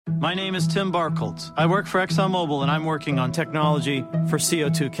My name is Tim Barkholtz. I work for ExxonMobil, and I'm working on technology for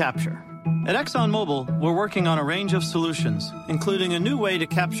CO2 capture. At ExxonMobil, we're working on a range of solutions, including a new way to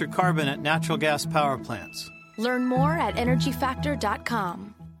capture carbon at natural gas power plants. Learn more at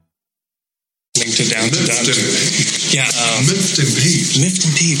energyfactor.com. Linked to down to dunk. Yeah. Miffed and peeved. Miffed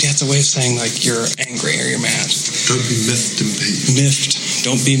and peeved. That's a way of saying like you're angry or you're mad. Don't be miffed and peeved. Miffed.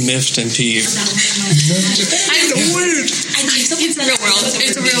 Don't be miffed and peeved. I know word. I know it's a real world.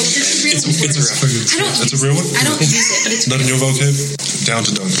 It's a real. It's a real. That's a real one. I don't use it, but it's not in your vocab. Down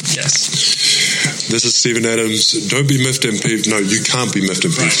to dunk. Yes. This is Stephen Adams. Don't be miffed and peeved. No, you can't be miffed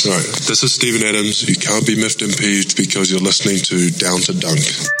and peeved. Sorry. This is Stephen Adams. You can't be miffed and peeved because you're listening to Down to Dunk.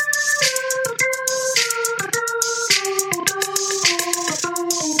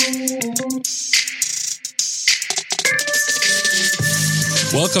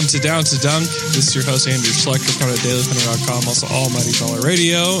 Welcome to Down to Dunk. This is your host, Andrew Schlechter, part of DailyThunder.com, also Almighty Dollar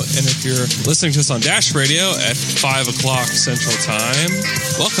Radio. And if you're listening to us on Dash Radio at 5 o'clock Central Time,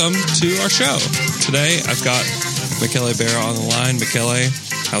 welcome to our show. Today, I've got Michele Berra on the line. Michele,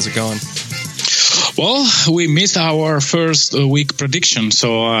 how's it going? Well, we missed our first week prediction,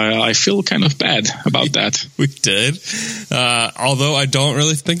 so I feel kind of bad about that. We did, although I don't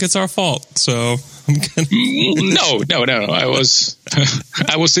really think it's our fault, so... No. I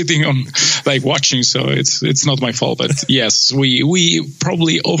was sitting on watching, so it's not my fault. But yes, we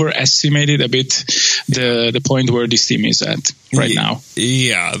probably overestimated a bit the point where this team is at right now.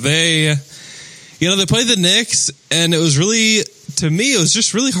 Yeah, they played the Knicks, and it was really, to me, it was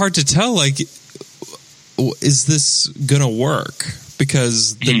just really hard to tell. Is this gonna work?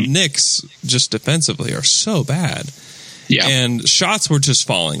 Because the Knicks just defensively are so bad, and shots were just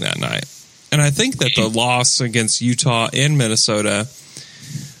falling that night. And I think that the loss against Utah and Minnesota,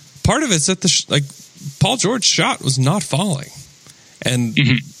 part of it's that Paul George's shot was not falling, and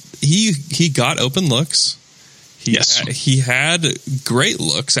he got open looks. He had great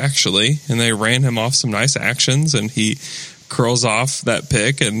looks actually, and they ran him off some nice actions, and he curls off that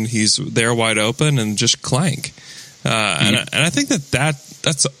pick, and he's there wide open and just clank. And I think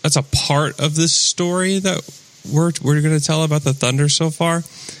that's a part of this story that we're going to tell about the Thunder so far.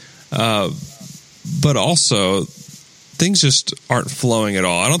 But also, things just aren't flowing at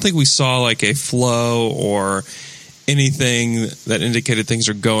all. I don't think we saw a flow or anything that indicated things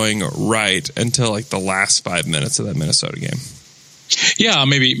are going right until the last 5 minutes of that Minnesota game. Yeah,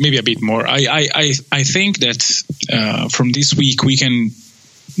 maybe a bit more. I think that from this week we can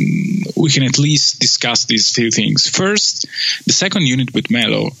at least discuss these two things. First, the second unit with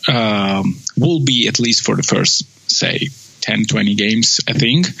Melo will be at least for the first, say, 10, 20 games, I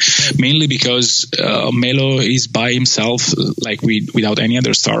think, mainly because Melo is by himself, without any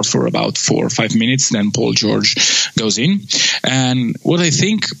other star for about 4 or 5 minutes. Then Paul George goes in. And what I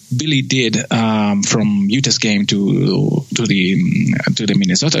think Billy did from Utah's game to the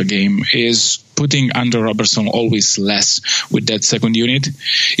Minnesota game is putting Andre Robertson always less with that second unit.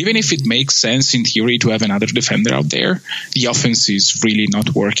 Even if it makes sense in theory to have another defender out there, the offense is really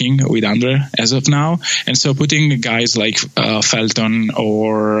not working with Andre as of now. And so putting guys like Felton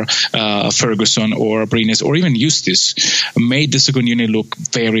or Ferguson or Brines or even Eustace made the second unit look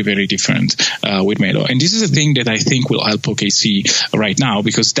very, very different with Melo. And this is a thing that I think will help OKC right now,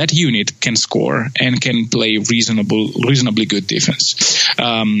 because that unit can score and can play reasonably good defense.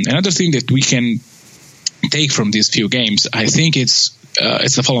 Another thing that we can take from these few games, I think it's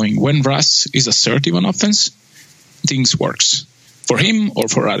the following. When Russ is assertive on offense, things works for him or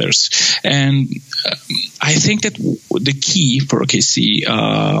for others. And I think that the key for OKC,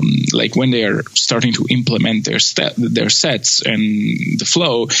 when they are starting to implement their sets and the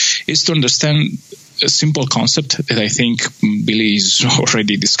flow, is to understand a simple concept that I think Billy is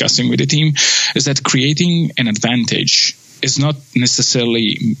already discussing with the team, is that creating an advantage does not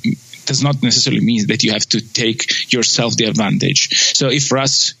necessarily mean that you have to take yourself the advantage. So if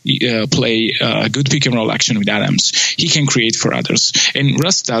Russ play a good pick and roll action with Adams, he can create for others. And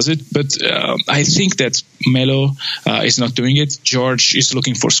Russ does it, but I think that Melo is not doing it. George is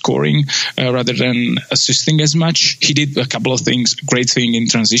looking for scoring rather than assisting as much. He did a couple of things, great thing in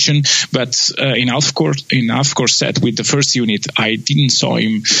transition, but in half-court set with the first unit, I didn't saw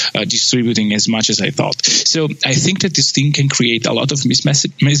him distributing as much as I thought. So I think that this team can create a lot of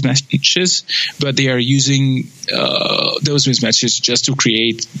mismatches, but they are using those mismatches just to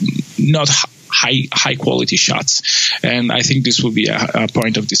create not high quality shots. And I think this will be a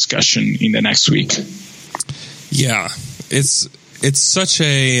point of discussion in the next week. Yeah, it's such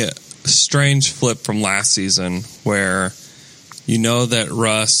a strange flip from last season where you know that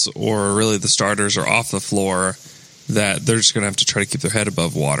Russ or really the starters are off the floor. that they're just going to have to try to keep their head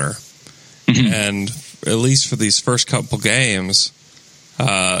above water. Mm-hmm. And at least for these first couple games,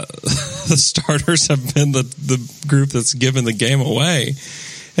 the starters have been the group that's given the game away.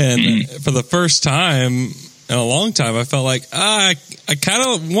 And for the first time in a long time, I felt like, I kind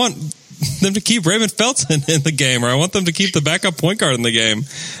of want them to keep Raymond Felton in the game, or I want them to keep the backup point guard in the game.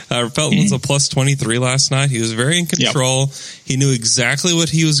 Felton was a plus 23 last night. He was very in control. Yep. He knew exactly what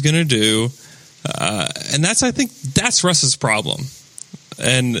he was going to do. And I think that's Russ's problem.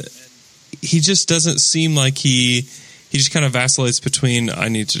 And he just doesn't seem like he just kind of vacillates between I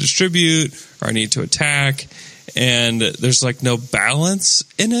need to distribute or I need to attack. And there's like no balance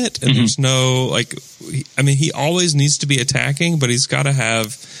in it. And there's no he always needs to be attacking, but he's got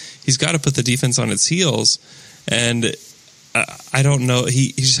to put the defense on its heels. And I don't know.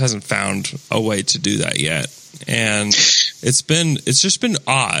 He just hasn't found a way to do that yet. And it's just been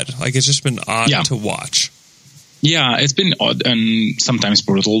odd. Like, it's just been odd to watch. Yeah, it's been odd and sometimes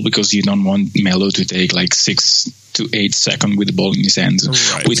brutal because you don't want Melo to take like 6 to 8 seconds with the ball in his hands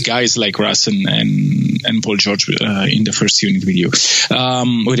with guys like Russ and Paul George in the first unit with you,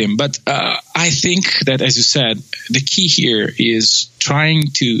 with him. But I think that, as you said, the key here is trying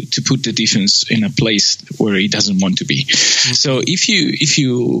to put the defense in a place where it doesn't want to be. Mm-hmm. So if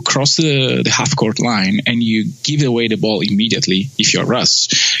you cross the half court line and you give away the ball immediately, if you're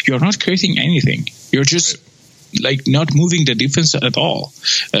Russ, you're not creating anything. You're just like not moving the defense at all.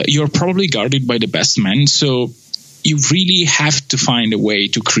 You're probably guarded by the best man, so you really have to find a way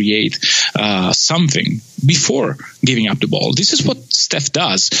to create something before giving up the ball. This is what Steph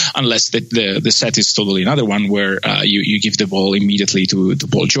does, unless the set is totally another one where you give the ball immediately to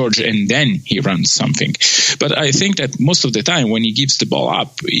Paul George and then he runs something. But I think that most of the time when he gives the ball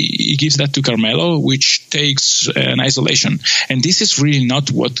up, he gives that to Carmelo, which takes an isolation. And this is really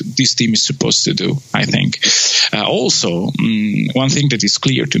not what this team is supposed to do, I think. Also, one thing that is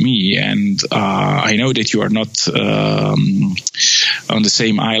clear to me, and I know that you are not on the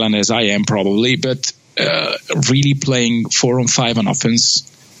same island as I am probably, but really playing 4-on-5 on offense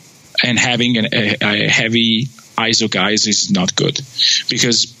and having a heavy ISO guys is not good,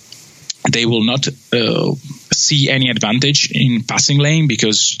 because they will not see any advantage in passing lane,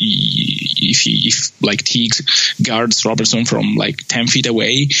 because if like Teague guards Robertson from like 10 feet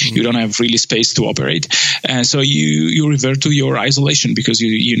away, you don't have really space to operate. And so you revert to your isolation because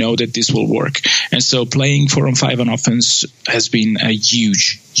you know that this will work. And so playing 4-on-5 on offense has been a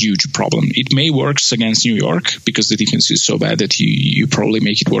huge problem. It may work against New York because the defense is so bad that you probably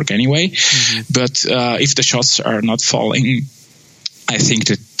make it work anyway. But if the shots are not falling, I think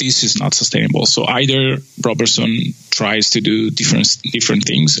that this is not sustainable. So either Robertson tries to do different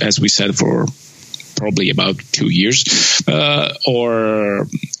things, as we said, for probably about 2 years, or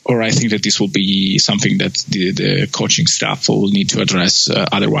I think that this will be something that the coaching staff will need to address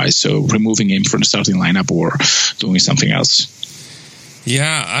otherwise. So removing him from the starting lineup or doing something else.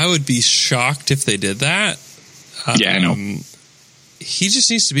 Yeah, I would be shocked if they did that. I know. He just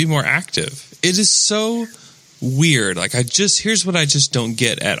needs to be more active. It is so weird. Like, here's what I just don't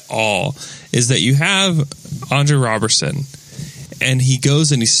get at all is that you have Andre Robertson and he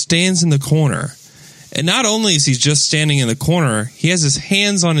goes and he stands in the corner. And not only is he just standing in the corner, he has his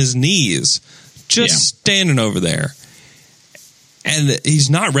hands on his knees, standing over there. And he's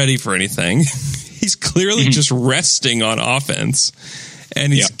not ready for anything. He's clearly just resting on offense.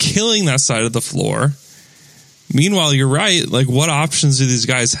 And he's killing that side of the floor. Meanwhile, you're right. Like, what options do these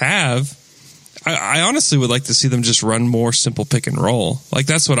guys have? I honestly would like to see them just run more simple pick and roll. Like,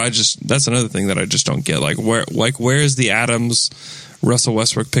 that's another thing that I just don't get. Like, where is the Adams, Russell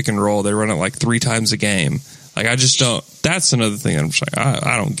Westbrook pick and roll? They run it like 3 times a game. Like, I just don't. That's another thing. I'm just like,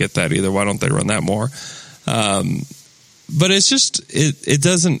 I don't get that either. Why don't they run that more? But it's just, it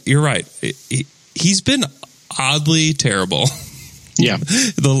doesn't. You're right. He's been oddly terrible. Yeah,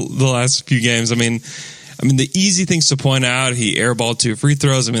 the last few games. I mean, the easy things to point out, he airballed 2 free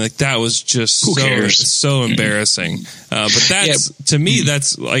throws. I mean, like, that was just so embarrassing. But that's, to me,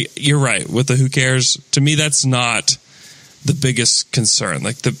 that's like, you're right with the who cares. To me, that's not the biggest concern.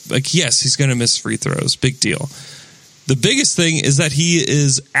 Yes, he's going to miss free throws. Big deal. The biggest thing is that he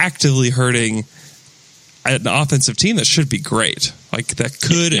is actively hurting an offensive team that should be great. Like, that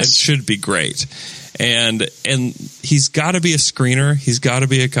could and should be great. And he's got to be a screener. He's got to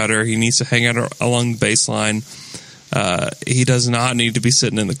be a cutter. He needs to hang out along the baseline. He does not need to be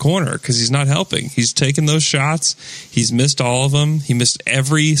sitting in the corner because he's not helping. He's taken those shots. He's missed all of them. He missed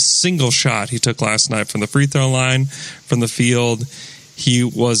every single shot he took last night from the free throw line, from the field. He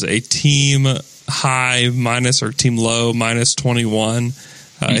was a team high minus or team low minus 21.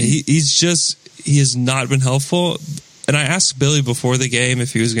 He's just he has not been helpful. And I asked Billy before the game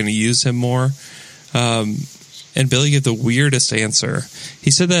if he was going to use him more. And Billy gave the weirdest answer.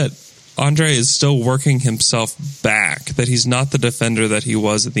 He said that Andre is still working himself back, that he's not the defender that he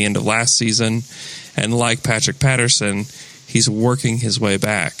was at the end of last season. And like Patrick Patterson, he's working his way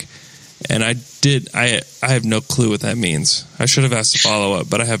back. And I have no clue what that means. I should have asked a follow-up,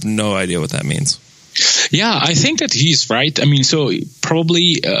 but I have no idea what that means. Yeah, I think that he's right. I mean, so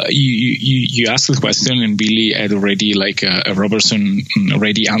probably you asked the question and Billy had already like a Robertson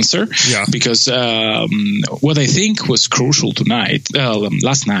ready answer. Yeah. Because what I think was crucial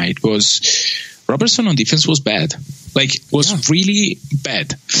last night was Robertson on defense was bad. Like, was really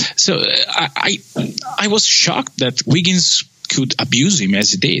bad. So I was shocked that Wiggins could abuse him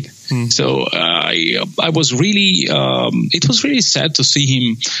as he did. So I was really it was really sad to see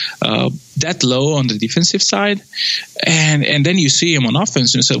him that low on the defensive side, and then you see him on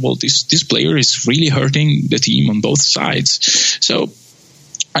offense and you say, well, this player is really hurting the team on both sides. So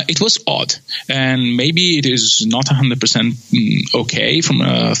it was odd, and maybe it is not 100% okay from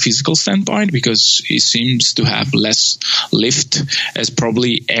a physical standpoint, because he seems to have less lift as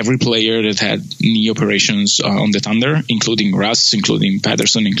probably every player that had knee operations on the Thunder, including Russ, including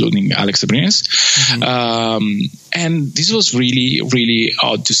Patterson, including Alex Abrines. And this was really, really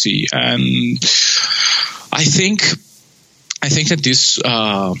odd to see. And I think that this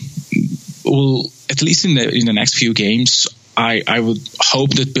will, at least in the next few games, I would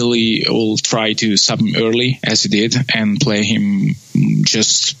hope that Billy will try to sub him early, as he did, and play him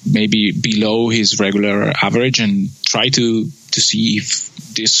just maybe below his regular average, and try to see if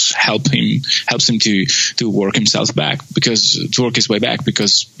this helps him to work himself back, to work his way back,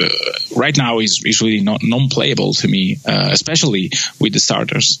 because right now he's really not non-playable to me, especially with the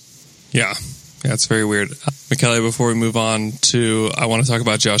starters. Yeah, it's very weird. Michele, before we move on I want to talk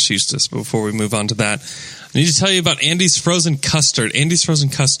about Josh Huestis, but before we move on to that, I need to tell you about Andy's Frozen Custard. Andy's Frozen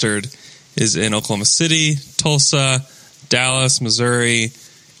Custard is in Oklahoma City, Tulsa, Dallas, Missouri.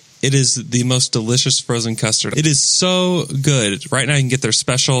 It is the most delicious frozen custard. It is so good. Right now you can get their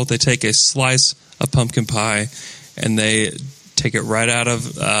special. They take a slice of pumpkin pie and they take it right out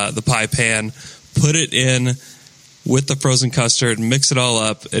of the pie pan, put it in with the frozen custard, mix it all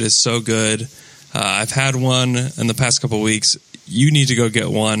up. It is so good. I've had one in the past couple of weeks. You need to go get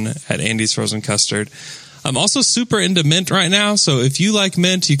one at Andy's Frozen Custard. I'm also super into mint right now, so if you like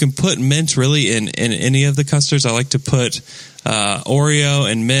mint, you can put mint really in any of the custards. I like to put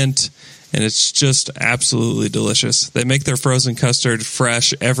Oreo and mint, and it's just absolutely delicious. They make their frozen custard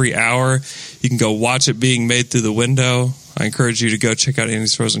fresh every hour. You can go watch it being made through the window. I encourage you to go check out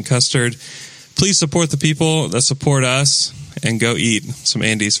Andy's Frozen Custard. Please support the people that support us and go eat some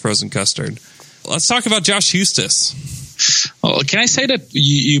Andy's Frozen Custard. Let's talk about Josh Huestis. Well, can I say that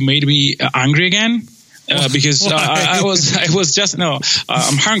you made me angry again? Because I was just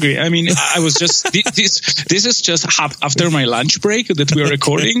I'm hungry. I mean, I was just this is just after my lunch break that we are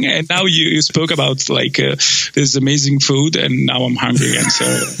recording, and now you spoke about like this amazing food, and now I'm hungry again. So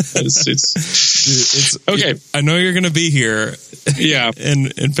it's okay. I know you're going to be here,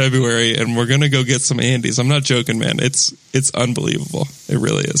 in February, and we're going to go get some Andes. I'm not joking, man. It's unbelievable. It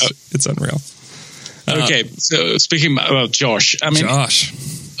really is. It's unreal. Okay, so speaking about Josh,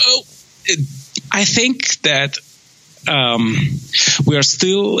 I think that we are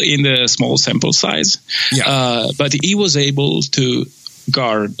still in the small sample size, but he was able to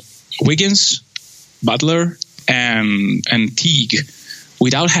guard Wiggins, Butler, and Teague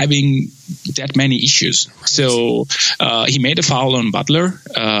without having that many issues. So he made a foul on Butler,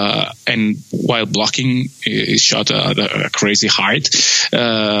 and while blocking, he shot a crazy height.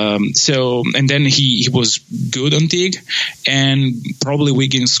 And then he was good on Teague, and probably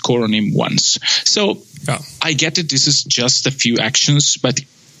Wiggins scored on him once. So I get it. This is just a few actions, but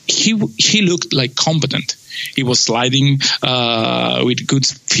he looked like competent. He was sliding with good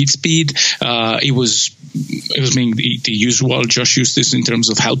feet speed. It was being the usual Josh Huestis in terms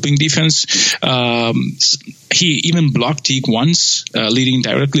of helping defense. He even blocked Teague once, leading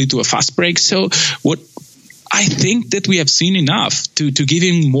directly to a fast break. So I think that we have seen enough to give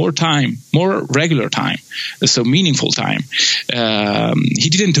him more time, more regular time, so meaningful time. He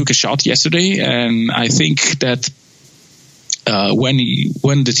didn't take a shot yesterday, and I think that when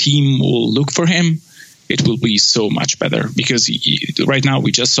the team will look for him, it will be so much better, because right now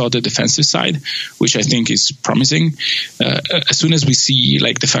we just saw the defensive side, which I think is promising. As soon as we see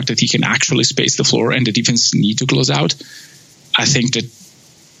like the fact that he can actually space the floor and the defense need to close out, I think that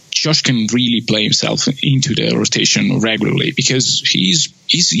Josh can really play himself into the rotation regularly, because he's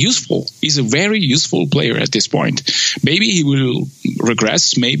useful. He's a very useful player at this point. Maybe he will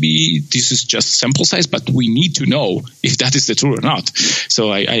regress. Maybe this is just sample size, but we need to know if that is the truth or not. So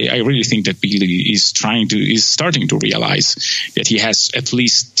I really think that Billy is starting to realize that he has at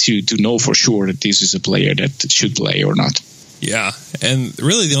least to know for sure that this is a player that should play or not. Yeah, and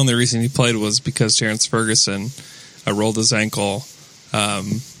really the only reason he played was because Terrence Ferguson rolled his ankle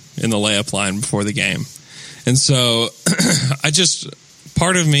in the layup line before the game. And so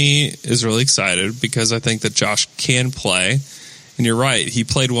part of me is really excited because I think that Josh can play. And you're right, he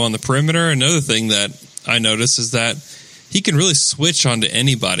played well on the perimeter. Another thing that I noticed is that he can really switch onto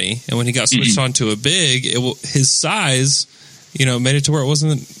anybody. And when he got switched onto a big, his size, made it to where it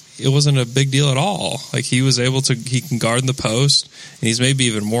wasn't a big deal at all. Like he can guard in the post, and he's maybe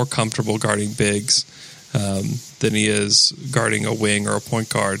even more comfortable guarding bigs than he is guarding a wing or a point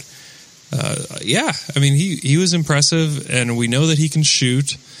guard. He was impressive, and we know that he can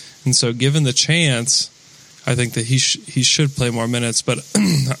shoot. And so given the chance, I think that he should play more minutes, but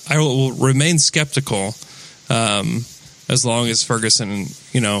I will remain skeptical as long as Ferguson,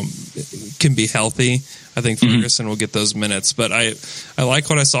 can be healthy. I think Ferguson will get those minutes, but I like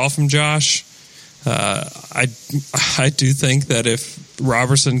what I saw from Josh. I do think that if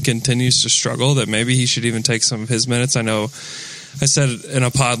Robertson continues to struggle, that maybe he should even take some of his minutes. I know I said in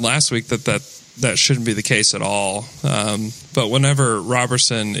a pod last week that shouldn't be the case at all. But whenever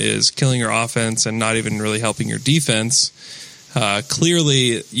Robertson is killing your offense and not even really helping your defense,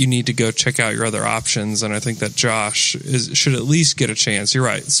 clearly you need to go check out your other options. And I think that Josh should at least get a chance. You're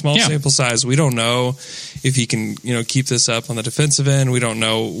right. Small sample size. We don't know if he can, keep this up on the defensive end. We don't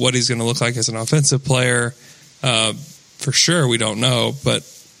know what he's going to look like as an offensive player. For sure, we don't know, but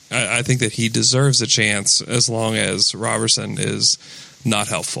I think that he deserves a chance as long as Robertson is not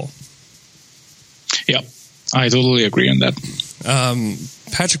helpful. Yeah, I totally agree on that.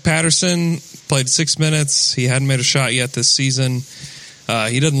 Patrick Patterson played 6 minutes. He hadn't made a shot yet this season.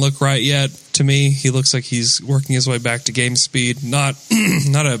 He doesn't look right yet to me. He looks like he's working his way back to game speed. Not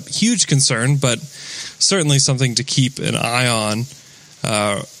a huge concern, but certainly something to keep an eye on.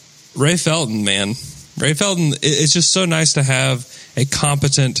 Ray Felton, man. Ray Felton, it's just so nice to have a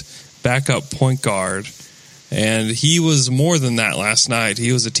competent backup point guard. And he was more than that last night.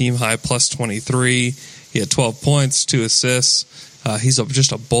 He was a team high plus 23. He had 12 points, 2 assists. He's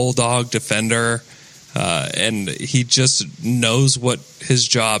just a bulldog defender. And he just knows what his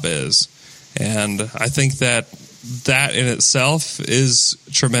job is. And I think that in itself is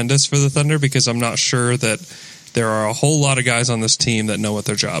tremendous for the Thunder, because I'm not sure that there are a whole lot of guys on this team that know what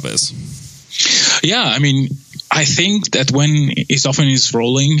their job is. Yeah, I think that when his offense is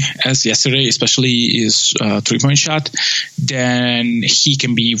rolling, as yesterday, especially his three-point shot, then he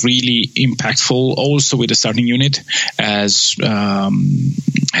can be really impactful also with the starting unit, as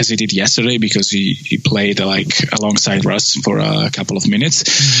he did yesterday, because he played alongside Russ for a couple of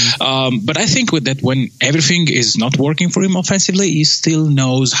minutes. But I think with that, when everything is not working for him offensively, he still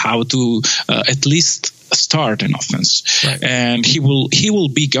knows how to at least start an offense, right. And he will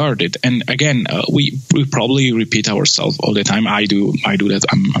be guarded. And again, we probably repeat ourselves all the time. I do that,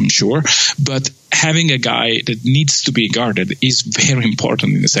 I'm sure. But having a guy that needs to be guarded is very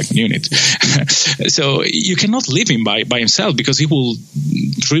important in the second unit. So you cannot leave him by himself, because he will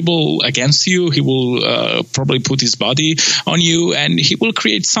dribble against you. He will probably put his body on you, and he will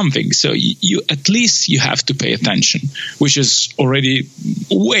create something. So you at least you have to pay attention, which is already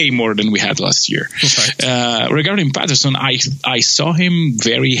way more than we had last year. Right. Regarding Patterson, I saw him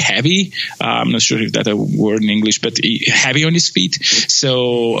very heavy. I'm not sure if that's a word in English, but heavy on his feet.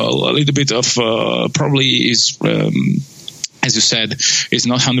 So a little bit of probably is, as you said, is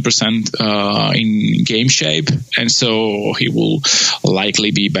not 100% in game shape, and so he will likely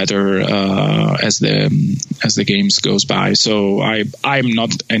be better as the games goes by. So I'm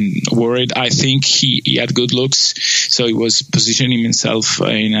not worried. I think he had good looks, so he was positioning himself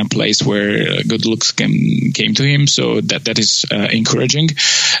in a place where good looks came to him. So that is encouraging,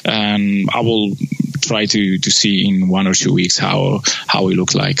 and I will try to see in 1 or 2 weeks how he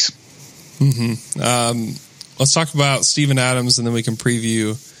looks like. Let's talk about Steven Adams, and then we can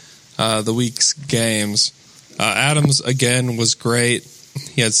preview the week's games. Adams, again, was great.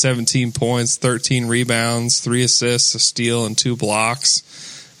 He had 17 points, 13 rebounds, 3 assists, a steal, and 2 blocks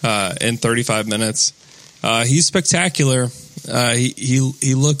in 35 minutes. He's spectacular.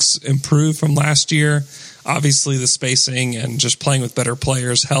 He looks improved from last year. Obviously, the spacing and just playing with better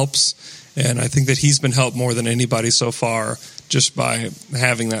players helps, and I think that he's been helped more than anybody so far just by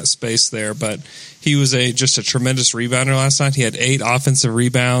having that space there. But he was just a tremendous rebounder last night. He had 8 offensive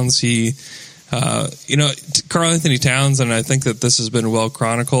rebounds. He, Karl Anthony Towns, and I think that this has been well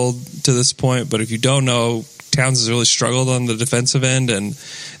chronicled to this point, but if you don't know, Towns has really struggled on the defensive end, and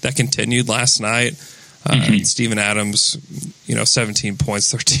that continued last night. Steven Adams, 17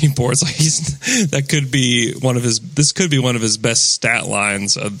 points, 13 boards. Like this could be one of his best stat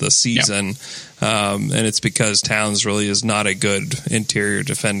lines of the season. And it's because Towns really is not a good interior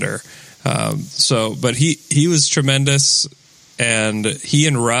defender. But he was tremendous, and he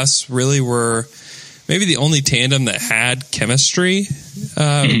and Russ really were maybe the only tandem that had chemistry,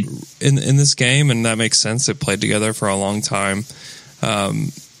 in this game. And that makes sense. They played together for a long time.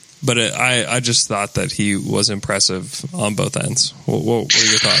 But I just thought that he was impressive on both ends. What were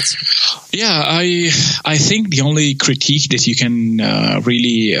your thoughts? Yeah, I think the only critique that you can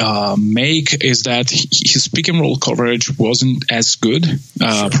really make is that his pick and roll coverage wasn't as good,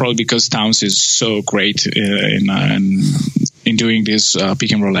 probably because Towns is so great in doing this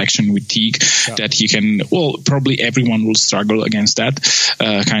pick and roll action with Teague that he can. Well, probably everyone will struggle against that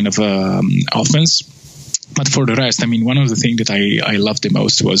kind of offense. But for the rest, I mean, one of the things that I loved the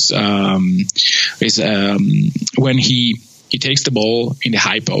most was when he takes the ball in the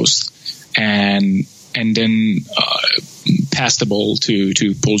high post and then pass the ball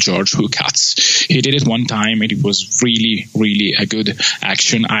to Paul George, who cuts. He did it one time, and it was really, really a good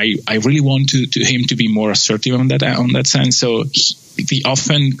action. I really want him to be more assertive on that sense. So the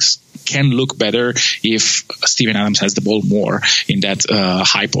offense can look better if Steven Adams has the ball more in that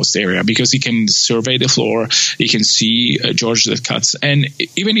high post area, because he can survey the floor, he can see George that cuts, and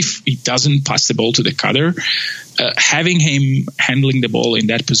even if he doesn't pass the ball to the cutter, having him handling the ball in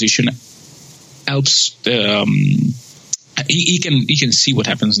that position helps. He can see what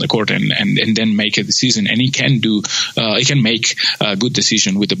happens in the court and then make a decision, and he can make a good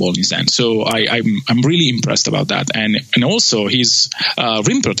decision with the ball in his hand. So I'm really impressed about that, and also his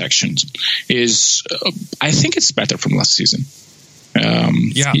rim protection is I think it's better from last season.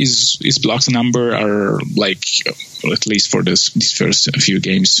 His blocks number are like, at least for these first few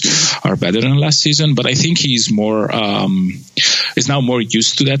games, are better than last season. But I think he's now more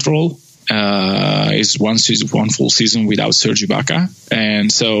used to that role. Is one full season without Serge Ibaka,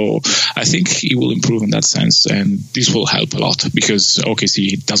 and so I think he will improve in that sense, and this will help a lot because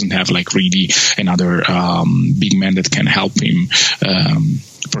OKC doesn't have like really another big man that can help him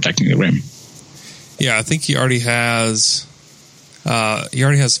protecting the rim. Yeah, I think he already has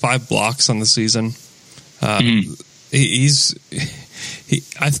 5 blocks on the season. I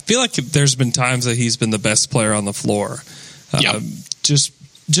feel like there's been times that he's been the best player on the floor.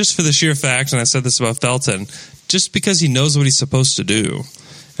 Just for the sheer fact, and I said this about Felton, just because he knows what he's supposed to do,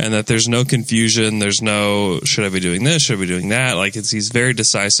 and that there's no confusion, there's no, should I be doing this, should I be doing that? Like, he's very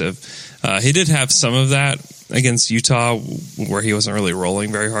decisive. He did have some of that against Utah, where he wasn't really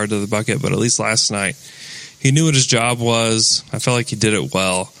rolling very hard to the bucket, but at least last night, he knew what his job was. I felt like he did it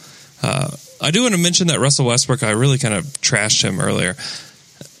well. I do want to mention that Russell Westbrook, I really kind of trashed him earlier.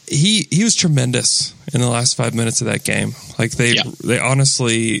 He was tremendous in the last 5 minutes of that game. Like they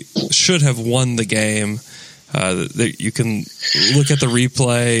honestly should have won the game. You can look at the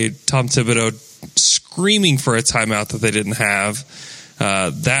replay. Tom Thibodeau screaming for a timeout that they didn't have.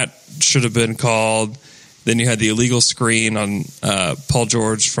 That should have been called. Then you had the illegal screen on Paul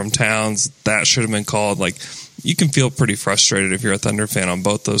George from Towns. That should have been called. Like, you can feel pretty frustrated if you're a Thunder fan on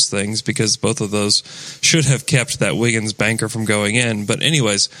both those things, because both of those should have kept that Wiggins banker from going in. But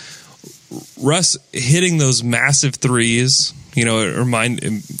anyways, Russ hitting those massive threes,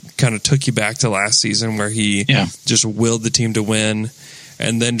 it kind of took you back to last season where he just willed the team to win,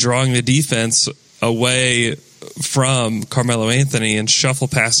 and then drawing the defense away from Carmelo Anthony and shuffle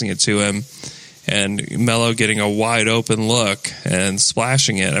passing it to him, and Melo getting a wide open look and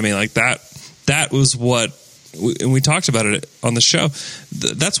splashing it. I mean, like that was what, and we talked about it on the show.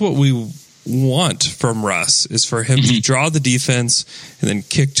 That's what we want from Russ, is for him to draw the defense and then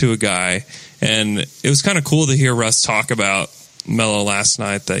kick to a guy. And it was kind of cool to hear Russ talk about Melo last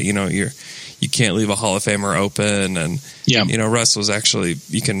night, that you can't leave a Hall of Famer open. And Russ was actually,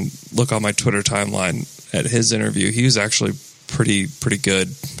 you can look on my Twitter timeline at his interview. He was actually pretty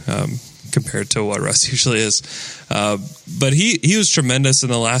good compared to what Russ usually is. But he was tremendous in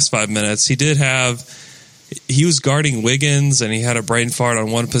the last 5 minutes. He was guarding Wiggins, and he had a brain fart on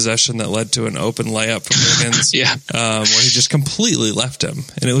one possession that led to an open layup from Wiggins. Where he just completely left him,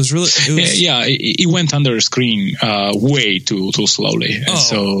 and it was he went under a screen way too slowly.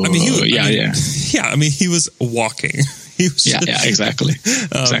 So I mean, he was walking. He was exactly,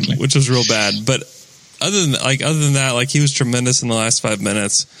 which was real bad. But other than that, like, he was tremendous in the last 5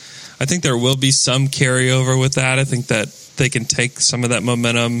 minutes. I think there will be some carryover with that. I think that they can take some of that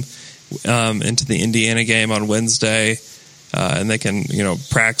momentum into the Indiana game on Wednesday, and they can,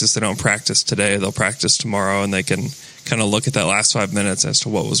 practice. They don't practice today; they'll practice tomorrow, and they can kind of look at that last 5 minutes as to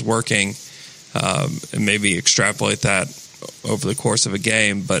what was working, and maybe extrapolate that over the course of a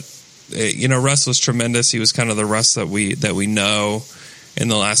game. But Russ was tremendous. He was kind of the Russ that we know in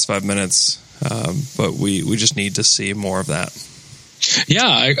the last 5 minutes, but we just need to see more of that. Yeah,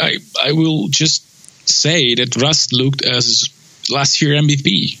 I will just say that Russ looked as last year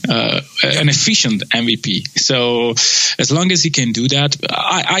MVP, an efficient MVP. So as long as he can do that,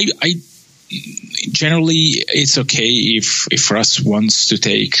 I generally it's okay if Russ wants to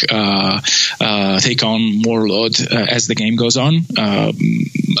take on more load as the game goes on.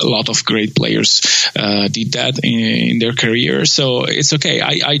 A lot of great players did that in their career, so it's okay.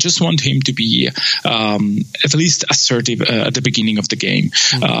 I just want him to be at least assertive at the beginning of the game.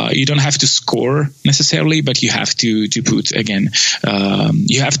 You don't have to score necessarily, but you have to put again.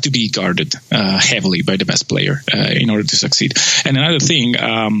 You have to be guarded heavily by the best player in order to succeed. And another thing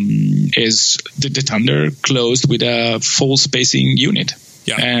is the Thunder closed with a full spacing unit.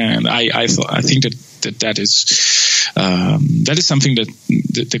 Yeah. And I think that is something that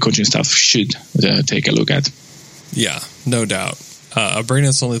the coaching staff should take a look at. Yeah, no doubt.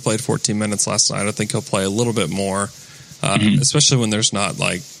 Abrines only played 14 minutes last night. I think he'll play a little bit more, especially when there's not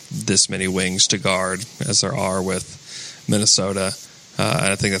like this many wings to guard as there are with Minnesota.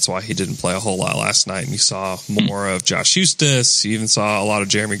 And I think that's why he didn't play a whole lot last night. And you saw more of Josh Eustace. You even saw a lot of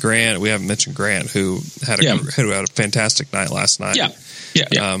Jeremy Grant. We haven't mentioned Grant, who had a fantastic night last night.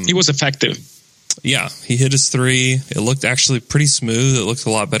 Yeah. He was effective. Yeah, he hit his three. It looked actually pretty smooth. It looked a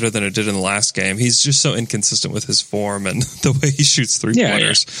lot better than it did in the last game. He's just so inconsistent with his form and the way he shoots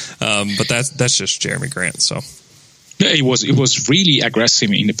three-pointers. Yeah. But that's just Jeremy Grant. So. It was really aggressive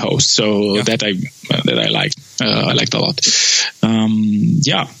in the post, so that I liked. I liked a lot.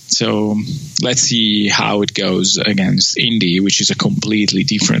 So let's see how it goes against Indy, which is a completely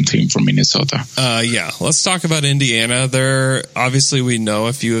different team from Minnesota. Let's talk about Indiana. Obviously we know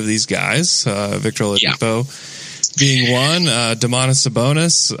a few of these guys. Victor Oladipo being one, Domantas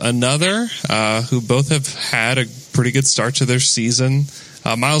Sabonis another, who both have had a pretty good start to their season.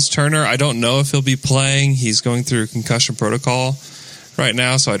 Miles Turner, I don't know if he'll be playing. He's going through concussion protocol right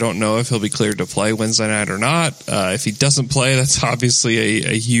now, so I don't know if he'll be cleared to play Wednesday night or not. If he doesn't play, that's obviously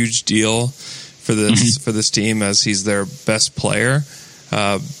a huge deal for this team, as he's their best player.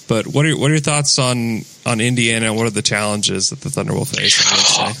 But what are your thoughts on Indiana? What are the challenges that the Thunder will face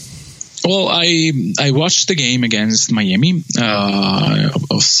on Wednesday? Well, I watched the game against Miami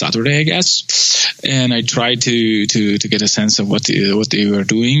of Saturday, I guess, and I tried to get a sense of what they were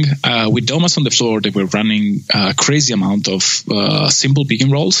doing. With Domas on the floor, they were running a crazy amount of simple pick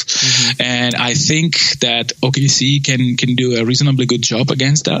and rolls, and I think that OKC can do a reasonably good job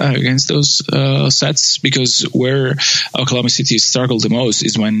against those sets, because where Oklahoma City struggled the most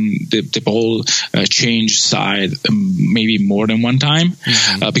is when the ball changed side maybe more than one time,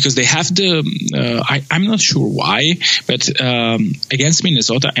 because they have I'm not sure why, but against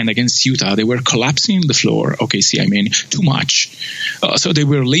Minnesota and against Utah, they were collapsing the floor. OKC, too much. So they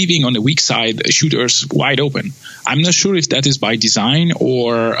were leaving on the weak side shooters wide open. I'm not sure if that is by design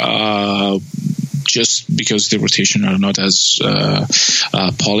or just because the rotation are not as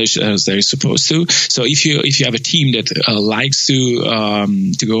polished as they're supposed to. So if you have a team that likes to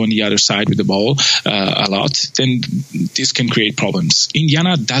go on the other side with the ball a lot, then this can create problems.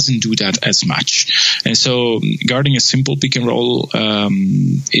 Indiana doesn't do that as much, and so guarding a simple pick and roll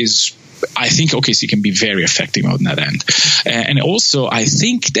is. I think OKC can be very effective on that end. And also, I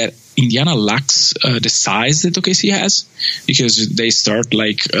think that Indiana lacks the size that OKC has, because they start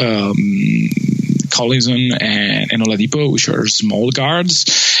like Collison and Oladipo, which are small guards.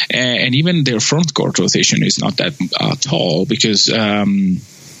 And even their front court rotation is not that tall, because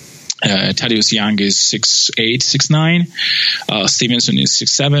Thaddeus Young is 6'8", 6'9". Stevenson is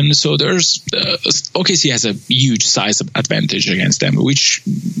 6'7". So there's OKC has a huge size advantage against them, which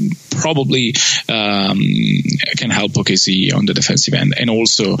probably can help OKC on the defensive end, and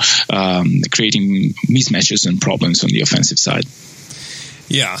also creating mismatches and problems on the offensive side.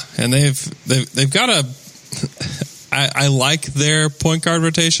 Yeah, and they've got a. I like their point guard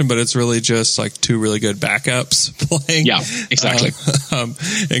rotation, but it's really just like two really good backups playing. Yeah, exactly.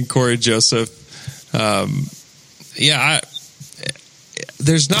 And Corey Joseph.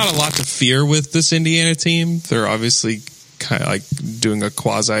 There's not a lot to fear with this Indiana team. They're obviously kind of like doing a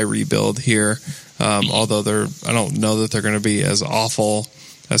quasi rebuild here. Although I don't know that they're going to be as awful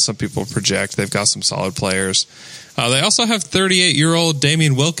as some people project. They've got some solid players. They also have 38-year-old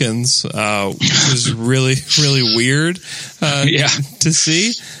Damian Wilkins, which is really, really weird to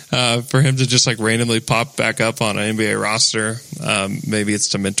see. For him to just like randomly pop back up on an NBA roster. Maybe it's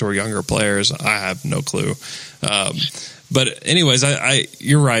to mentor younger players. I have no clue. But anyways,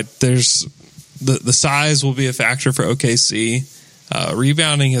 you're right. There's the size will be a factor for OKC.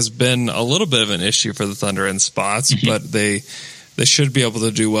 Rebounding has been a little bit of an issue for the Thunder in spots, but they should be able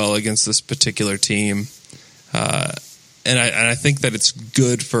to do well against this particular team. And I think that it's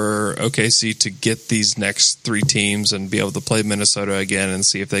good for OKC to get these next three teams and be able to play Minnesota again and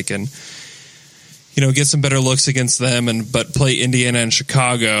see if they can, get some better looks against them, but play Indiana and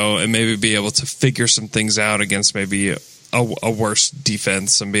Chicago and maybe be able to figure some things out against maybe a worse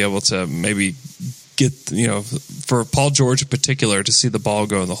defense and be able to maybe get, for Paul George in particular, to see the ball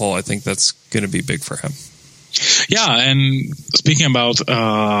go in the hole. I think that's going to be big for him. Yeah, and speaking about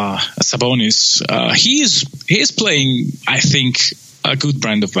Sabonis, he is playing, I think, a good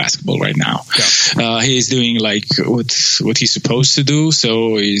brand of basketball right now. Yeah. He is doing like what he's supposed to do,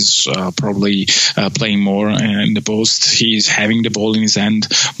 so he's probably playing more in the post. He's having the ball in his hand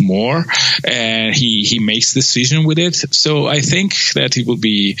more, and he makes decision with it. So I think that it will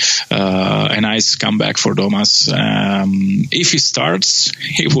be a nice comeback for Domas. If he starts,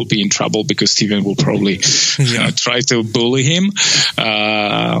 he will be in trouble because Steven will probably try to bully him.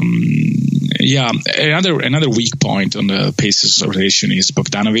 Another weak point on the Pacers rotation is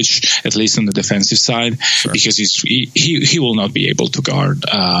Bogdanovic, at least on the defensive side, because he will not be able to guard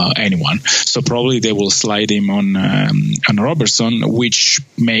anyone. So probably they will slide him on Robertson, which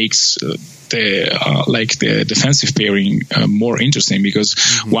makes the defensive pairing more interesting because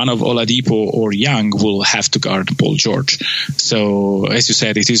one of Oladipo or Young will have to guard Paul George. So as you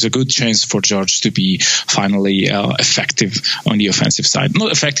said, it is a good chance for George to be finally effective on the offensive side.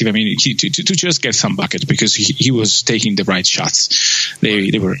 Not effective, I mean to just get some buckets because he was taking the right shots.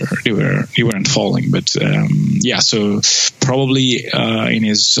 They weren't falling, but so probably in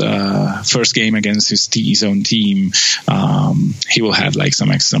his first game against his own team, he will have like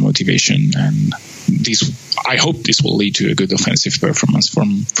some extra motivation. And I hope this will lead to a good offensive performance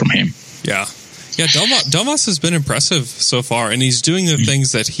from him. Yeah. Domas has been impressive so far, and he's doing the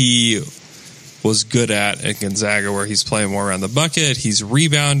things that he was good at Gonzaga, where he's playing more around the bucket. He's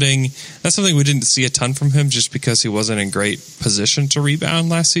rebounding. That's something we didn't see a ton from him just because he wasn't in great position to rebound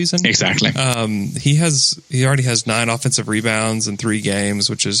last season. Exactly. He already has 9 offensive rebounds in 3 games,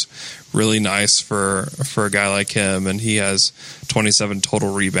 which is really nice for a guy like him. And he has 27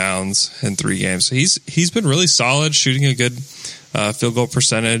 total rebounds in 3 games. So he's been really solid, shooting a good field goal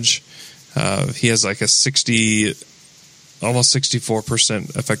percentage. He has like a almost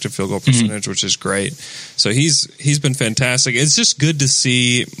 64% effective field goal percentage, which is great. So he's been fantastic. It's just good to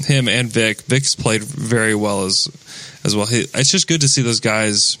see him and Vic. Vic's played very well as well. It's just good to see those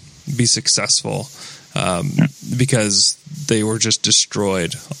guys be successful because they were just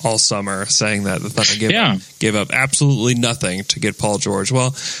destroyed all summer, saying that the Thunder gave up absolutely nothing to get Paul George. Well,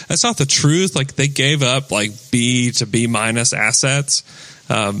 that's not the truth. Like they gave up like B to B minus assets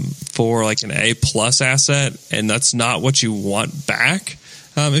for like an A+ asset, and that's not what you want back.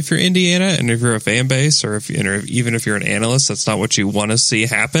 If you're Indiana and if you're a fan base, or even if you're an analyst, that's not what you want to see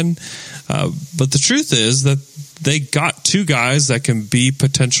happen. But the truth is that they got 2 guys that can be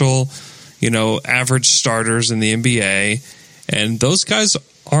potential, average starters in the NBA, and those guys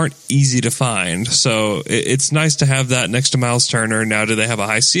aren't easy to find. So it's nice to have that next to Miles Turner. Now, do they have a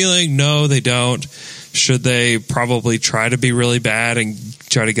high ceiling? No, they don't. Should they probably try to be really bad and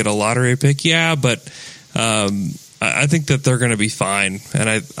try to get a lottery pick? Yeah, but I think that they're going to be fine, and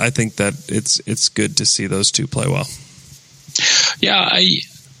I think that it's good to see those 2 play well. Yeah,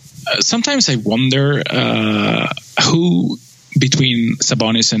 sometimes I wonder who between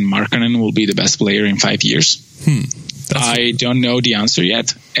Sabonis and Markkanen will be the best player in 5 years. I don't know the answer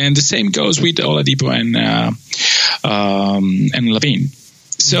yet, and the same goes with Oladipo and Levine.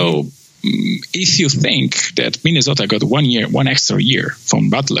 So. If you think that Minnesota got 1 extra year from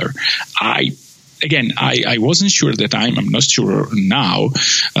Butler, I wasn't sure at the time. I'm not sure now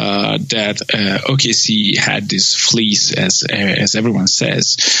that OKC had this fleece, as everyone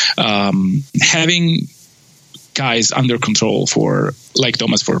says. Having guys under control for like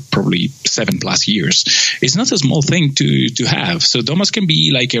Domas for probably 7+ years is not a small thing to have. So Domas can be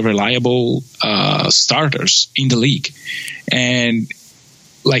like a reliable starters in the league, and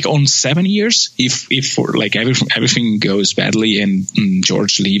like on 7 years, if for like everything goes badly and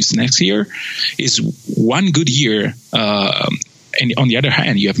George leaves next year, is 1 good year. And on the other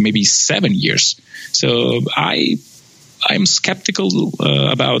hand, you have maybe 7 years. So I I'm skeptical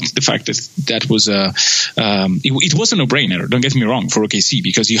about the fact that was it was a no-brainer. Don't get me wrong, for OKC,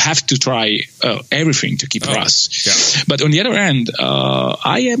 because you have to try everything to keep Russ. Yeah. But on the other hand,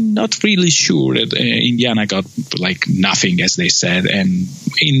 I am not really sure that Indiana got like nothing, as they said, and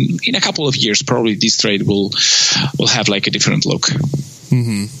in a couple of years, probably this trade will have like a different look.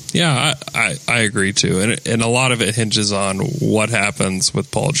 Mm-hmm. Yeah, I agree too, and a lot of it hinges on what happens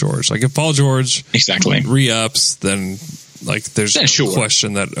with Paul George. Like if Paul George re-ups, then like there's no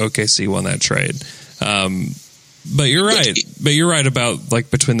question that OKC won that trade. But you're right. But you're right about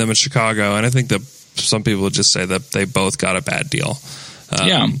like between them and Chicago, and I think that some people would just say that they both got a bad deal.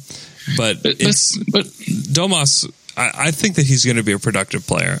 But Domas, I think that he's going to be a productive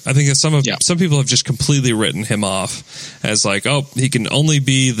player. I think that some people have just completely written him off as like, oh, he can only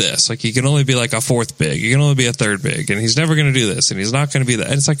be this. Like he can only be like a fourth big. He can only be a third big, and he's never going to do this, and he's not going to be that.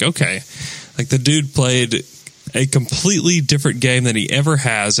 And it's like, okay, like the dude played a completely different game than he ever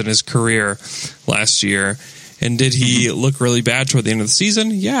has in his career last year. And did he look really bad toward the end of the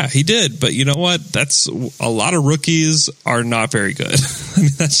season? Yeah, he did. But you know what? That's a lot of rookies are not very good. I mean,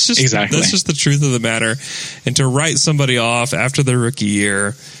 that's just the truth of the matter. And to write somebody off after their rookie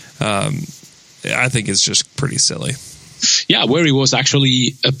year, I think is just pretty silly. Yeah, where he was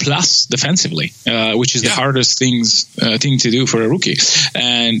actually a plus defensively, which is the hardest thing to do for a rookie.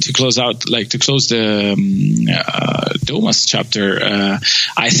 And to close the Domas chapter,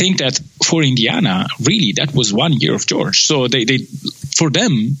 I think that for Indiana, really, that was 1 year of George. So they for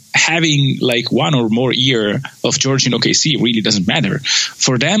them, having like one or more year of George in OKC really doesn't matter.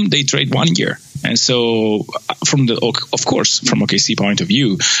 For them, they trade 1 year. And so from OKC point of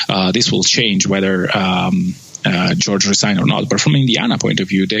view, this will change whether George resign or not. But from Indiana point of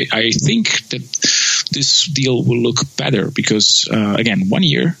view, I think that this deal will look better because, again, 1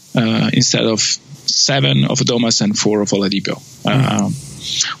 year instead of 7 of Domas and 4 of Oladipo.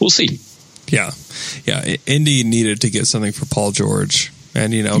 We'll see. Yeah. Indy needed to get something for Paul George,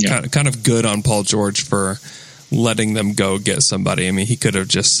 and kind of good on Paul George for letting them go get somebody. I mean, he could have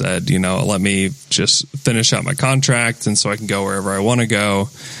just said, let me just finish out my contract, and so I can go wherever I want to go.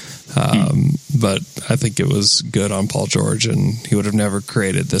 But I think it was good on Paul George, and he would have never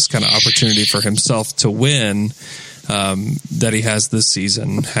created this kind of opportunity for himself to win that he has this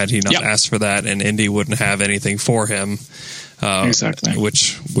season had he not asked for that, and Indy wouldn't have anything for him. Exactly,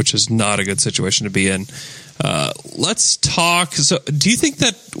 which is not a good situation to be in. Let's talk. So, do you think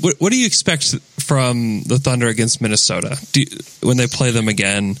that what do you expect from the Thunder against Minnesota when they play them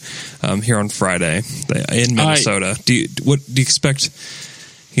again here on Friday in Minnesota? Do you expect?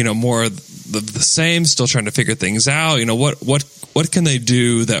 More the same, still trying to figure things out. What can they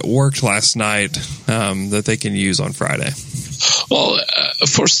do that worked last night that they can use on Friday? Well,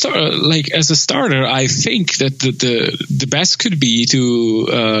 as a starter, I think that the best could be to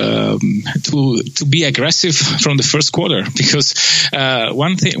be aggressive from the first quarter, because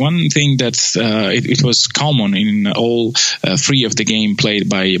one thing that it was common in all 3 of the game played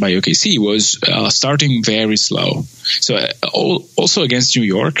by OKC was starting very slow. So also against New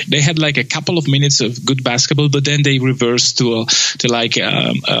York, they had like a couple of minutes of good basketball, but then they reversed to a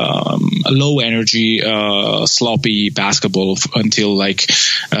low energy, sloppy basketball until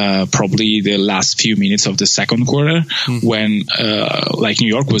probably the last few minutes of the second quarter, when New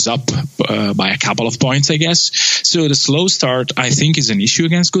York was up by a couple of points, I guess. So the slow start, I think, is an issue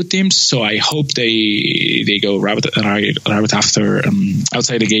against good teams. So I hope they go right after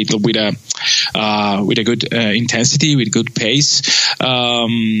outside the gate with a good intensity, with good pace,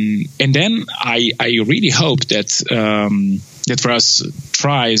 and then I really hope that Russ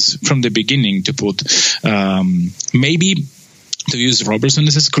tries from the beginning to put maybe to use Robertson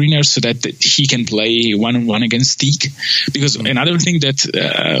as a screener so that he can play one-on-one against Teague. Because another thing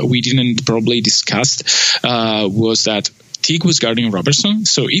that we didn't probably discuss was that Teague was guarding Robertson.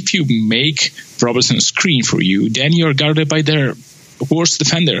 So if you make Robertson screen for you, then you're guarded by their worst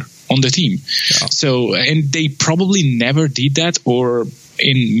defender on the team. Yeah. So, and they probably never did that, or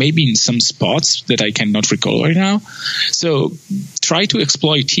maybe in some spots that I cannot recall right now. So try to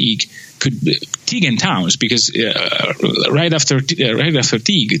exploit Teague and Towns, because right after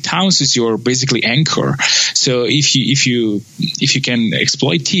Teague, Towns is your basically anchor. So if you can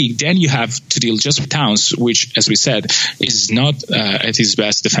exploit Teague, then you have to deal just with Towns, which, as we said, is not at his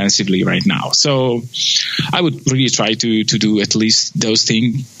best defensively right now. So I would really try to do at least those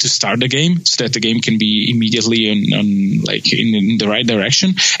things to start the game, so that the game can be immediately in the right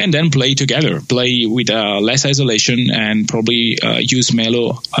direction, and then play together, play with less isolation, and probably use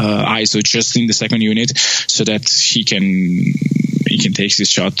Melo ISO just in the second unit, so that he can can take this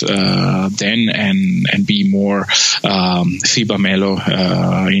shot then and be more FIBA Melo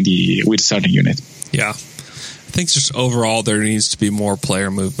with the starting unit. Yeah, I think just overall there needs to be more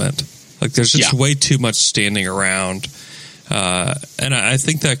player movement. Like there's just way too much standing around. And I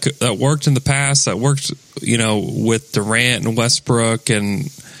think that worked in the past. That worked, with Durant and Westbrook,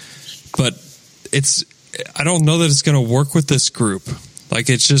 but I don't know that it's going to work with this group. Like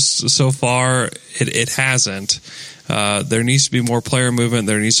it's just so far it hasn't. There needs to be more player movement.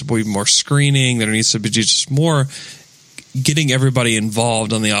 There needs to be more screening. There needs to be just more getting everybody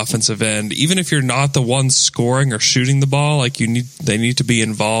involved on the offensive end. Even if you're not the one scoring or shooting the ball, they need to be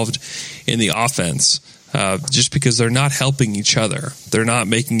involved in the offense. Just because they're not helping each other, they're not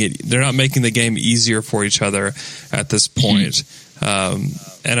making the game easier for each other at this point.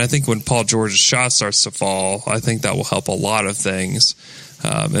 And I think when Paul George's shot starts to fall, I think that will help a lot of things.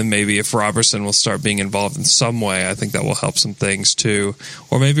 And maybe if Robertson will start being involved in some way, I think that will help some things too.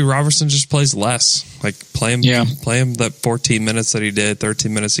 Or maybe Robertson just plays less, like play him that 14 minutes that he did,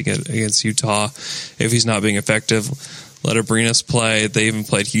 13 minutes against Utah. If he's not being effective, let Abrinas play. They even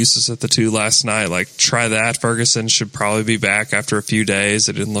played Hughes at the 2 last night. Like, try that. Ferguson should probably be back after a few days.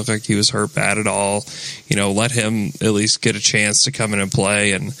 It didn't look like he was hurt bad at all. Let him at least get a chance to come in and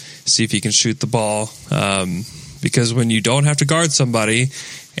play and see if he can shoot the ball. Because when you don't have to guard somebody,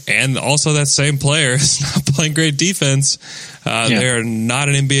 and also that same player is not playing great defense, they are not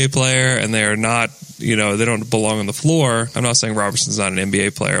an NBA player, and they are not, they don't belong on the floor. I'm not saying Robertson's not an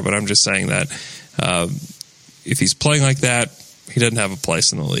NBA player, but I'm just saying that if he's playing like that, he doesn't have a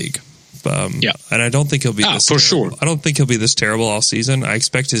place in the league. And I don't think he'll be this for terrible. sure. I don't think he'll be this terrible all season. I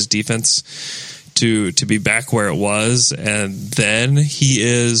expect his defense to be back where it was, and then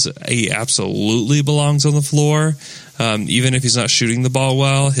he absolutely belongs on the floor. Even if he's not shooting the ball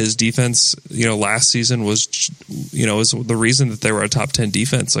well, his defense, last season was the reason that they were a top 10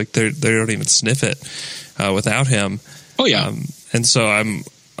 defense. Like they don't even sniff it without him. Oh yeah, and so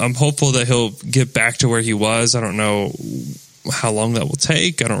I'm hopeful that he'll get back to where he was. I don't know how long that will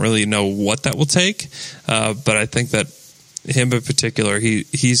take. I don't really know what that will take. But I think that him in particular,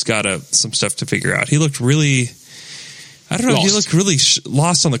 he's got some stuff to figure out. He looked really, I don't know, he looked really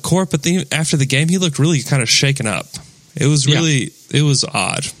lost on the court, but then after the game, he looked really kind of shaken up. It was really, it was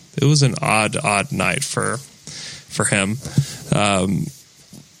odd. It was an odd night for him.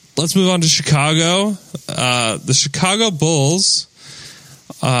 Let's move on to Chicago. The Chicago Bulls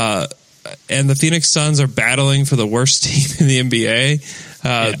and the Phoenix Suns are battling for the worst team in the NBA.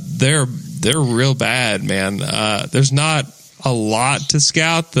 They're real bad, man. There's not a lot to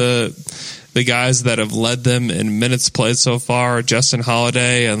scout. The guys that have led them in minutes played so far are Justin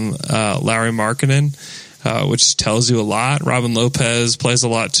Holiday and Lauri Markkanen, which tells you a lot. Robin Lopez plays a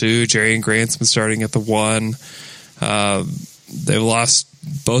lot too. Jerian Grant's been starting at the 1. They've lost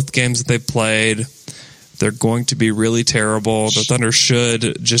both games that they've played. They're going to be really terrible. The Thunder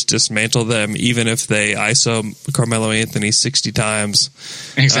should just dismantle them, even if they ISO Carmelo Anthony 60 times.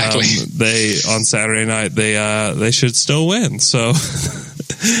 Exactly. On Saturday night, they should still win. So,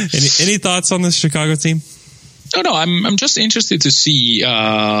 any thoughts on this Chicago team? No, I'm just interested to see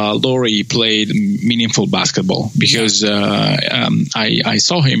Lauri play meaningful basketball because I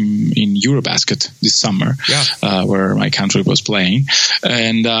saw him in Eurobasket this summer, where my country was playing,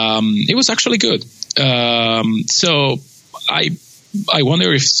 and it was actually good. So I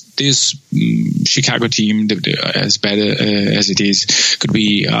wonder if this Chicago team, as bad as it is, could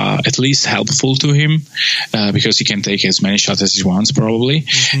be at least helpful to him because he can take as many shots as he wants, probably.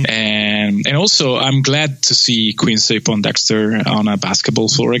 Mm-hmm. And also, I'm glad to see Quincy Pondexter on a basketball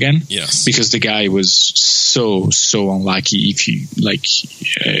floor again. Yes, because the guy was so unlucky. If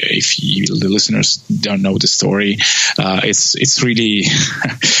the listeners don't know the story, it's really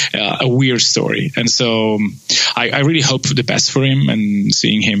a weird story, and so I really hope the best for him. And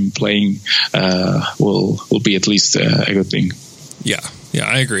seeing him playing will be at least a good thing. Yeah,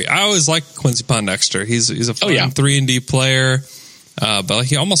 I agree. I always like Quincy Pondexter. He's a fun 3-and-D player, but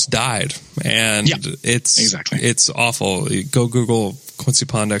he almost died, and it's awful. Go Google Quincy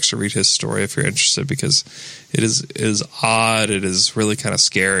Pondexter, read his story if you're interested, because it is odd. It is really kind of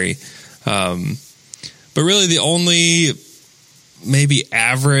scary. But really, the only maybe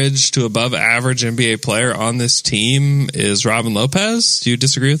average to above average NBA player on this team is Robin Lopez. Do you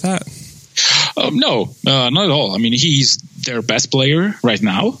disagree with that? No, not at all. I mean, he's their best player right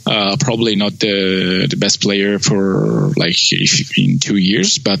now. Probably not the best player for in 2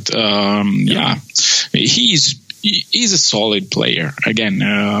 years, but he's a solid player. Again,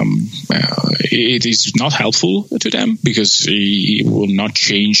 it is not helpful to them because he will not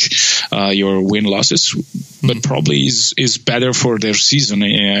change your win-losses but probably is better for their season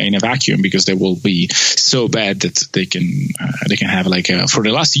in a vacuum, because they will be so bad that they can have for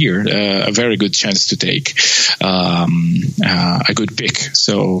the last year a very good chance to take a good pick.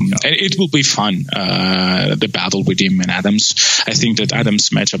 So and it will be fun, the battle with him and Adams. I think that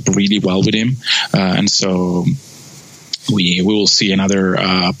Adams match up really well with him, and so we will see another.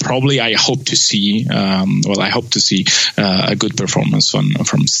 Probably, I hope to see. I hope to see a good performance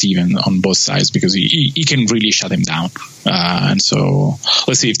from Steven on both sides, because he can really shut him down. And so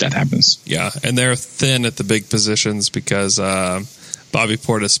let's see if that happens. Yeah, and they're thin at the big positions because Bobby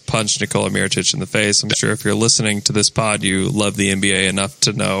Portis punched Nikola Mirotic in the face. I'm sure if you're listening to this pod, you love the NBA enough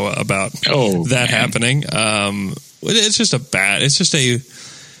to know about that happening. It's just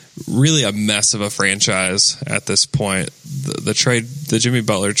really a mess of a franchise at this point. The Jimmy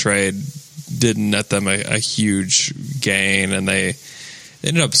Butler trade didn't net them a huge gain, and they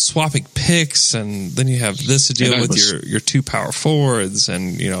ended up swapping picks, and then you have this to deal with your two power forwards,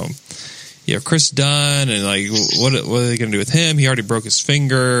 and you have Chris Dunn, and what are they going to do with him? He already broke his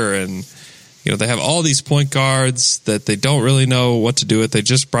finger, and they have all these point guards that they don't really know what to do with. They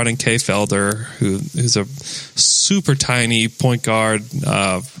just brought in Kay Felder, who's a super tiny point guard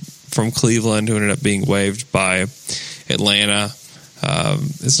from Cleveland, who ended up being waived by Atlanta.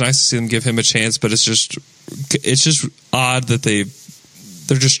 It's nice to see them give him a chance, but it's just odd that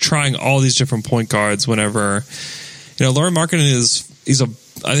they're just trying all these different point guards whenever, Lauri Markkanen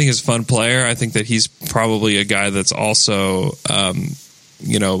I think he's a fun player. I think that he's probably a guy that's also,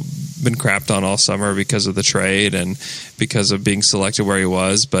 been crapped on all summer because of the trade and because of being selected where he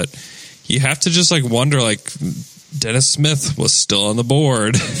was. But you have to just wonder, Dennis Smith was still on the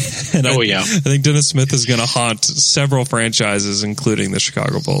board. And I think Dennis Smith is going to haunt several franchises, including the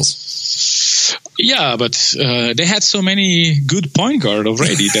Chicago Bulls. Yeah, but they had so many good point guard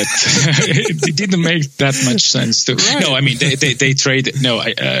already that it didn't make that much sense. Right. No, I mean they trade. No,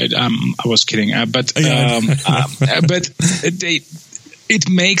 I was kidding. But it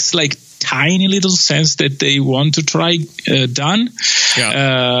makes tiny little sense that they want to try Dunn.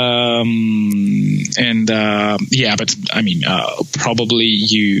 Yeah. But I mean, probably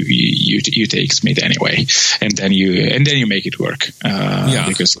you take Smith anyway, and then you make it work.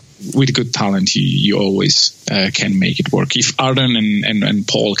 Because with good talent, you always can make it work. If Arden and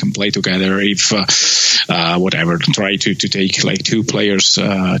Paul can play together, if try to take two players,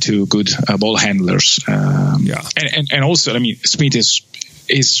 two good ball handlers. And also, I mean, Smith is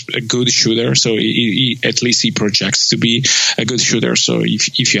a good shooter, so he at least he projects to be a good shooter. So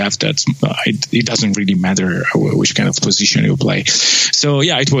if you have that, it doesn't really matter which kind of position you play. So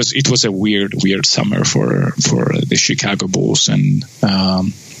yeah, it was a weird summer for the Chicago Bulls, and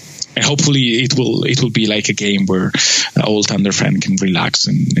hopefully it will be like a game where old Thunder fan can relax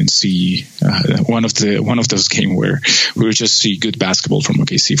and see one of those games where we'll just see good basketball from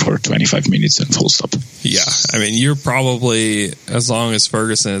OKC for 25 minutes and full stop. Yeah, I mean, you're probably, as long as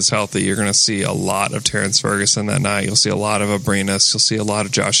Ferguson is healthy, you're going to see a lot of Terrence Ferguson that night. You'll see a lot of Abrinas. You'll see a lot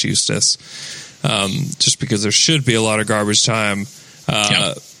of Josh Eustace, just because there should be a lot of garbage time.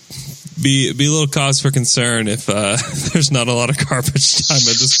 Be a little cause for concern if there's not a lot of garbage time in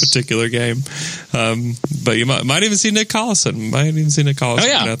this particular game. But you might even see Nick Collison.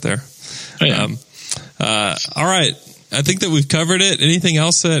 Out there. Oh, yeah. All right. I think that we've covered it. Anything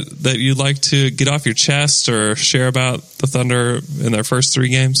else that you'd like to get off your chest or share about the Thunder in their first 3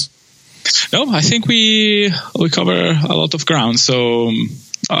 games? No, I think we cover a lot of ground. So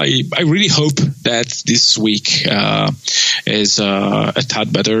I really hope that this week is a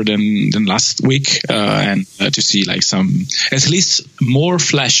tad better than last week, and to see some at least more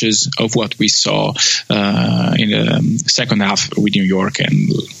flashes of what we saw in the second half with New York and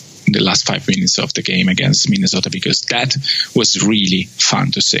the last 5 minutes of the game against Minnesota, because that was really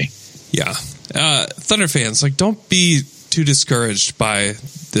fun to see. Yeah. Thunder fans, don't be too discouraged by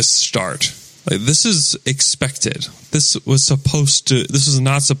this start. This is expected. This was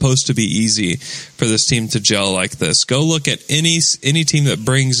not supposed to be easy for this team to gel like this. Go look at any team that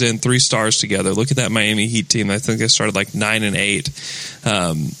brings in 3 stars together. Look at that Miami Heat team. I think they started 9-8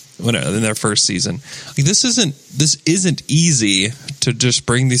 in their first season. This isn't easy to just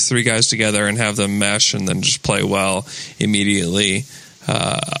bring these 3 guys together and have them mesh and then just play well immediately.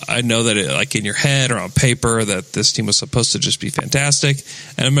 I know that in your head or on paper that this team was supposed to just be fantastic,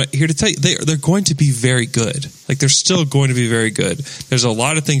 and I'm here to tell you they're going to be very good. They're still going to be very good. There's a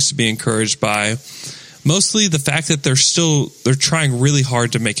lot of things to be encouraged by. Mostly the fact that they're trying really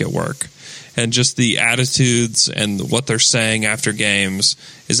hard to make it work, and just the attitudes and what they're saying after games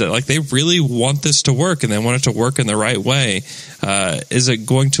is that like they really want this to work and they want it to work in the right way. Is it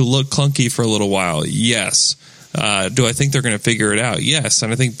going to look clunky for a little while? Yes. Do I think they're going to figure it out? Yes.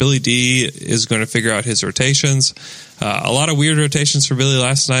 And I think Billy D is going to figure out his rotations. A lot of weird rotations for Billy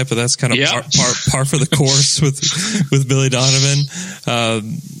last night, but that's kind of par for the course with Billy Donovan.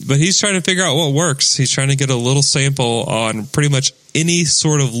 But he's trying to figure out what works. He's trying to get a little sample on pretty much any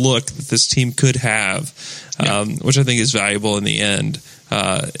sort of look that this team could have, which I think is valuable in the end.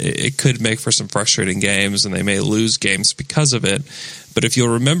 It could make for some frustrating games, and they may lose games because of it. But if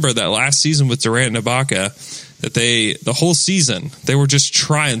you'll remember that last season with Durant and Ibaka, that the whole season, they were just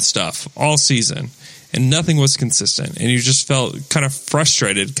trying stuff all season, and nothing was consistent. And you just felt kind of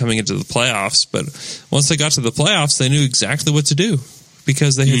frustrated coming into the playoffs. But once they got to the playoffs, they knew exactly what to do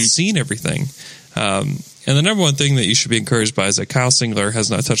because they had seen everything. And the number one thing that you should be encouraged by is that Kyle Singler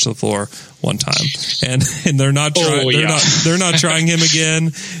has not touched the floor one time, and they're not they're not trying him again.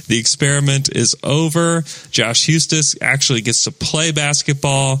 The experiment is over. Josh Hustis actually gets to play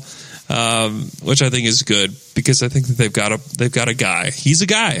basketball, which I think is good because I think that they've got a guy. He's a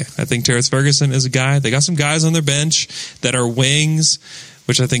guy. I think Terrence Ferguson is a guy. They got some guys on their bench that are wings,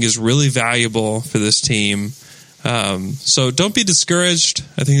 which I think is really valuable for this team. So don't be discouraged.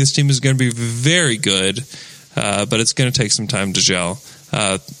 I think this team is going to be very good, but it's going to take some time to gel.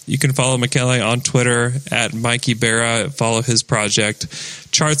 You can follow Michele on Twitter at Mikey Berra. Follow his project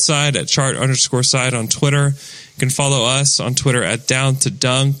Chartside at chart_side on Twitter. You can follow us on Twitter at Down to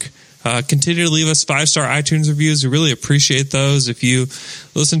Dunk. Continue to leave us 5-star iTunes reviews. We really appreciate those. If you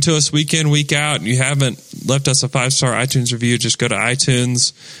listen to us week in, week out, and you haven't left us a 5-star iTunes review, just go to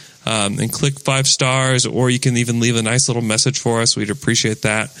iTunes and click 5 stars, or you can even leave a nice little message for us. We'd appreciate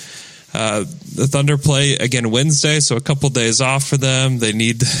that. The Thunder play again Wednesday, so a couple days off for them. They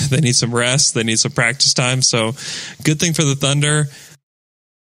need some rest. They need some practice time. So good thing for the Thunder.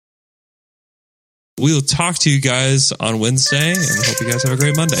 We will talk to you guys on Wednesday, and hope you guys have a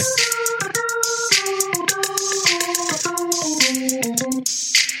great Monday.